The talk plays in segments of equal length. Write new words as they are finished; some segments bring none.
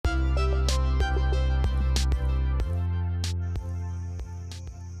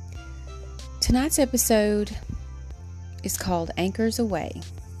Tonight's episode is called Anchors Aweigh.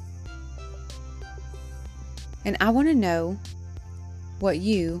 And I want to know what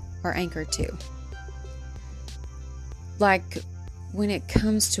you are anchored to. Like when it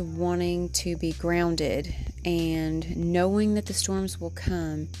comes to wanting to be grounded and knowing that the storms will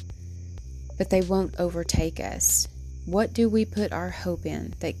come, but they won't overtake us. What do we put our hope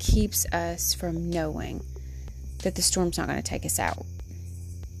in that keeps us from knowing that the storm's not going to take us out?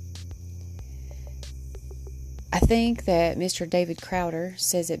 I think that Mr. David Crowder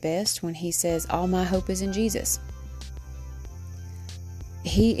says it best when he says, all my hope is in Jesus.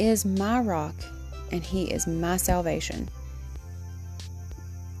 He is my rock and he is my salvation.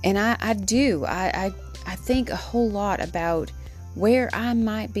 And I think a whole lot about where I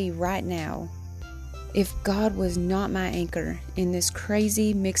might be right now if God was not my anchor in this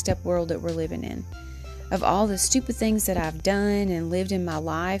crazy mixed up world that we're living in. Of all the stupid things that I've done and lived in my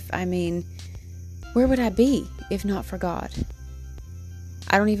life, I mean, where would I be if not for God?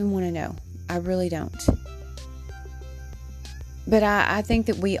 I don't even want to know. I really don't. But I think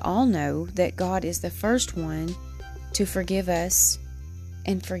that we all know that God is the first one to forgive us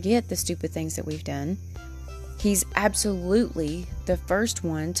and forget the stupid things that we've done. He's absolutely the first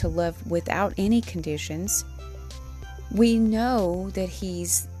one to love without any conditions. We know that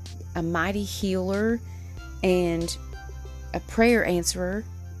He's a mighty healer and a prayer answerer,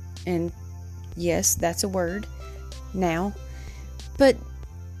 and yes, that's a word now. But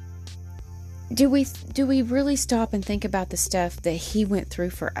do we really stop and think about the stuff that He went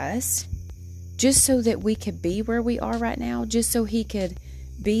through for us? Just so that we could be where we are right now? Just so He could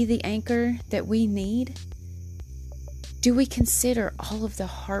be the anchor that we need? Do we consider all of the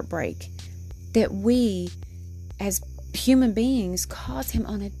heartbreak that we as human beings cause Him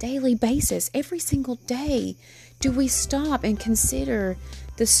on a daily basis, every single day? Do we stop and consider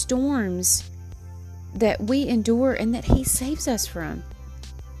the storms that we endure and that He saves us from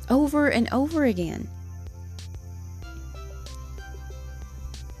over and over again?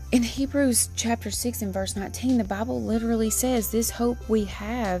 In Hebrews chapter 6 and verse 19, the Bible literally says this hope we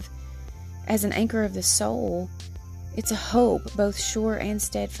have as an anchor of the soul, it's a hope both sure and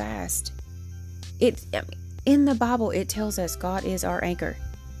steadfast. In the Bible, it tells us God is our anchor.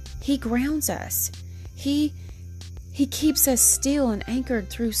 He grounds us. He keeps us still and anchored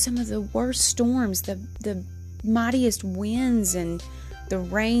through some of the worst storms, the mightiest winds and the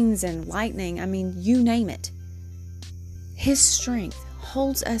rains and lightning. I mean, you name it. His strength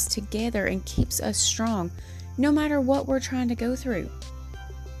holds us together and keeps us strong, no matter what we're trying to go through.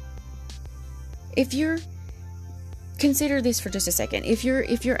 Consider this for just a second. If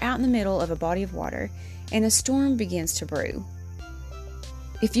you're out in the middle of a body of water and a storm begins to brew,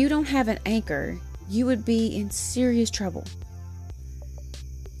 if you don't have an anchor, you would be in serious trouble.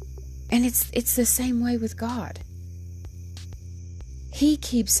 And it's the same way with God. He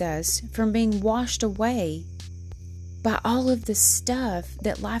keeps us from being washed away by all of the stuff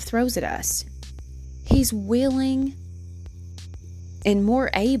that life throws at us. He's willing and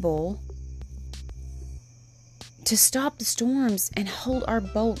more able to stop the storms and hold our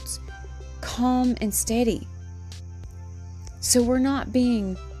boats calm and steady. So we're not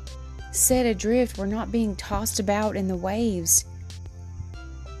being set adrift. We're not being tossed about in the waves.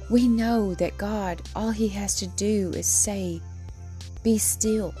 We know that God, all He has to do is say, be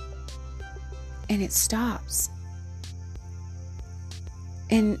still. And it stops.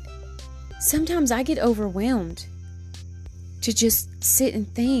 And sometimes I get overwhelmed to just sit and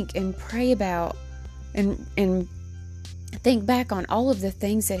think and pray about and think back on all of the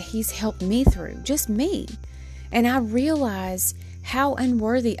things that He's helped me through, just me. And I realize how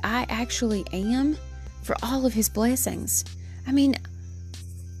unworthy I actually am for all of His blessings. I mean,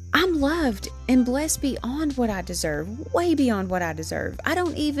 I'm loved and blessed beyond what I deserve, way beyond what I deserve. I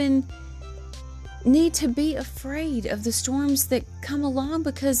don't even need to be afraid of the storms that come along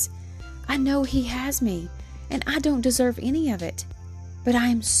because I know He has me and I don't deserve any of it. But I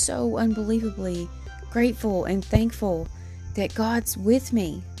am so unbelievably grateful and thankful that God's with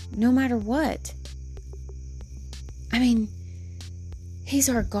me no matter what. I mean, He's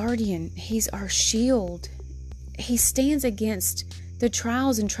our guardian. He's our shield. He stands against the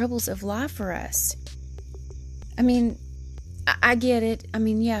trials and troubles of life for us. I mean, I get it. I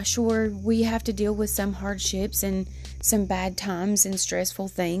mean, yeah, sure, we have to deal with some hardships and some bad times and stressful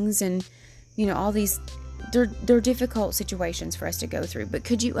things and, all these, they're difficult situations for us to go through. But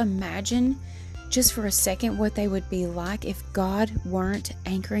could you imagine just for a second what they would be like if God weren't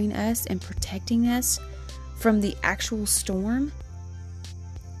anchoring us and protecting us from the actual storm?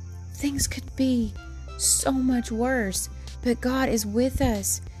 Things could be so much worse, but God is with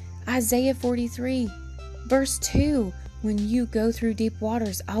us. Isaiah 43, verse 2, when you go through deep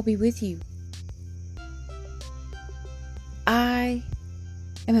waters, I'll be with you. I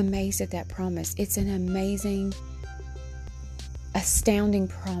am amazed at that promise. It's an amazing, astounding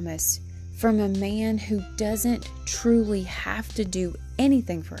promise from a man who doesn't truly have to do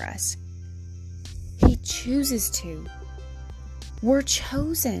anything for us. He chooses to. We're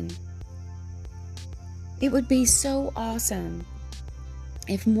chosen. It would be so awesome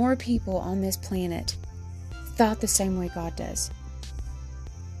if more people on this planet thought the same way God does.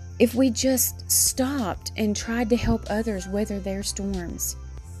 If we just stopped and tried to help others weather their storms.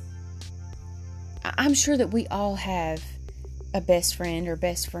 I'm sure that we all have a best friend or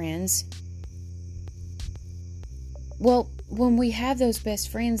best friends. Well, when we have those best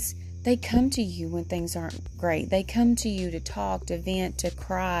friends, they come to you when things aren't great. They come to you to talk, to vent, to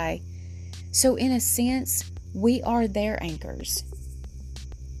cry. So in a sense, we are their anchors.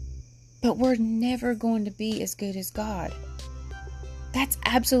 But we're never going to be as good as God. That's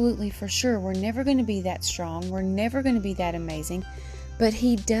absolutely for sure. We're never going to be that strong. We're never going to be that amazing. But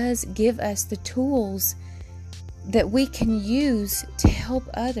He does give us the tools that we can use to help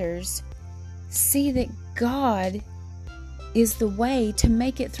others see that God is the way to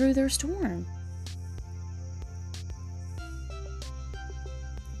make it through their storm.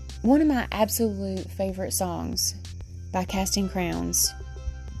 One of my absolute favorite songs by Casting Crowns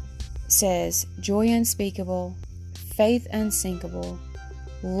says, joy unspeakable, faith unsinkable,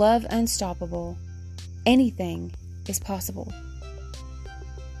 love unstoppable, anything is possible.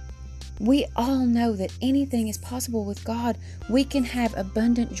 We all know that anything is possible with God. We can have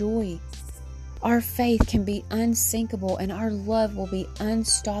abundant joy. Our faith can be unsinkable and our love will be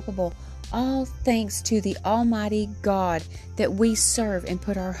unstoppable. All thanks to the Almighty God that we serve and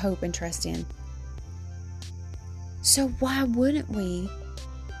put our hope and trust in. So why wouldn't we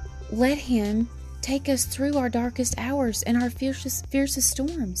let Him take us through our darkest hours and our fiercest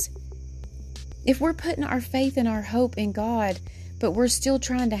storms? If we're putting our faith and our hope in God, but we're still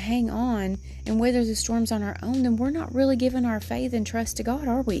trying to hang on and weather the storms on our own, then we're not really giving our faith and trust to God,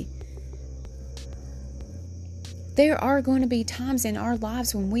 are we? There are going to be times in our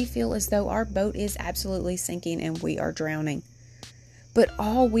lives when we feel as though our boat is absolutely sinking and we are drowning. But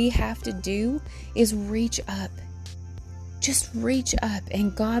all we have to do is reach up. Just reach up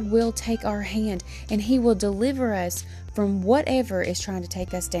and God will take our hand and He will deliver us from whatever is trying to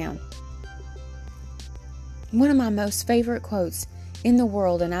take us down. One of my most favorite quotes in the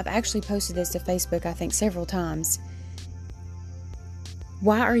world, and I've actually posted this to Facebook I think several times.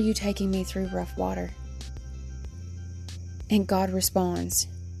 Why are you taking me through rough water? And God responds,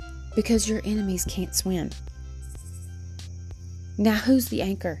 because your enemies can't swim. Now who's the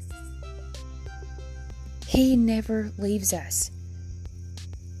anchor? He never leaves us.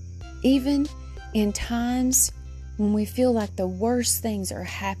 Even in times when we feel like the worst things are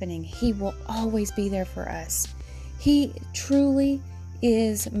happening, He will always be there for us. He truly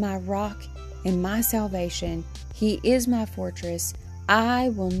is my rock and my salvation. He is my fortress. I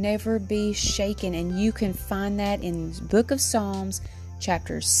will never be shaken. And you can find that in the book of Psalms,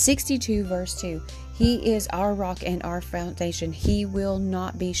 chapter 62, verse 2. He is our rock and our foundation. He will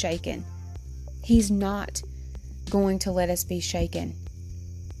not be shaken. He's not going to let us be shaken.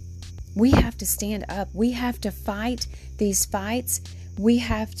 We have to stand up. We have to fight these fights. We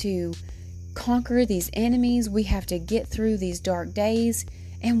have to conquer these enemies. We have to get through these dark days.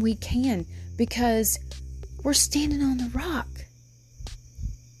 And we can, because we're standing on the rock.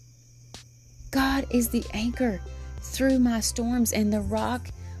 God is the anchor through my storms and the rock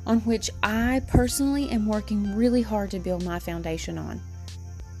on which I personally am working really hard to build my foundation on.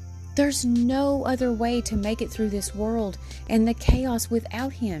 There's no other way to make it through this world and the chaos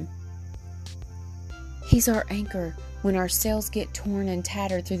without Him. He's our anchor when our sails get torn and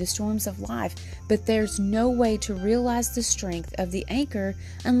tattered through the storms of life, but there's no way to realize the strength of the anchor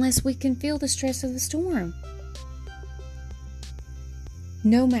unless we can feel the stress of the storm.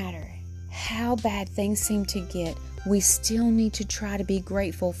 No matter how bad things seem to get, we still need to try to be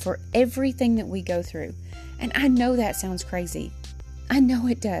grateful for everything that we go through. And I know that sounds crazy. I know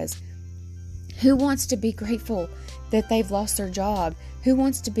it does. Who wants to be grateful that they've lost their job? Who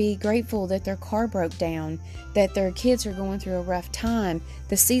wants to be grateful that their car broke down, that their kids are going through a rough time,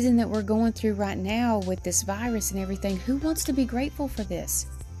 the season that we're going through right now with this virus and everything? Who wants to be grateful for this?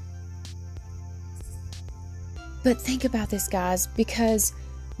 But think about this, guys, because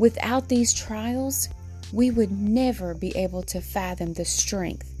without these trials, we would never be able to fathom the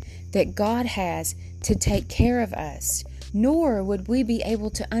strength that God has to take care of us, nor would we be able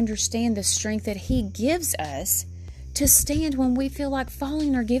to understand the strength that He gives us to stand when we feel like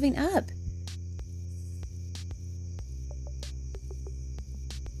falling or giving up.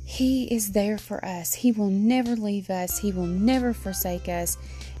 He is there for us. He will never leave us. He will never forsake us.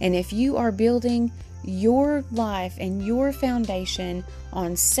 And if you are building your life and your foundation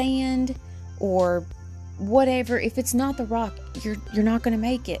on sand or whatever, if it's not the rock, you're not going to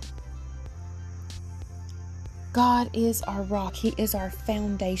make it. God is our rock. He is our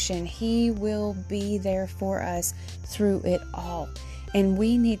foundation. He will be there for us through it all. And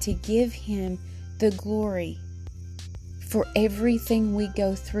we need to give Him the glory for everything we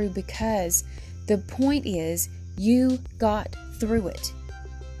go through, because the point is, you got through it.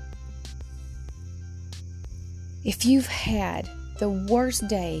 If you've had the worst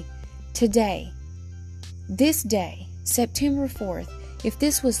day today, this day, September 4th, if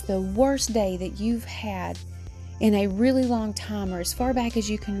this was the worst day that you've had in a really long time, or as far back as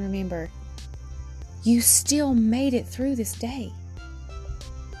you can remember, you still made it through this day.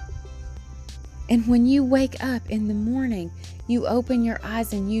 And when you wake up in the morning, you open your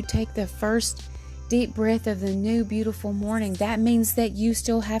eyes and you take the first deep breath of the new beautiful morning, that means that you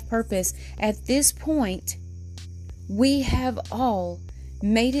still have purpose. At this point, we have all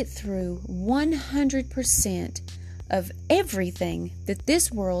made it through 100% of everything that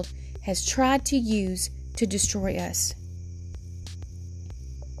this world has tried to use to destroy us.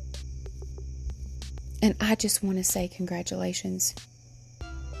 And I just want to say congratulations.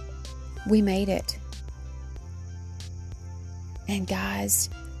 We made it. And guys,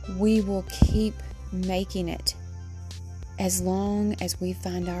 we will keep making it as long as we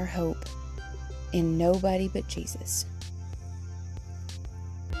find our hope in nobody but Jesus.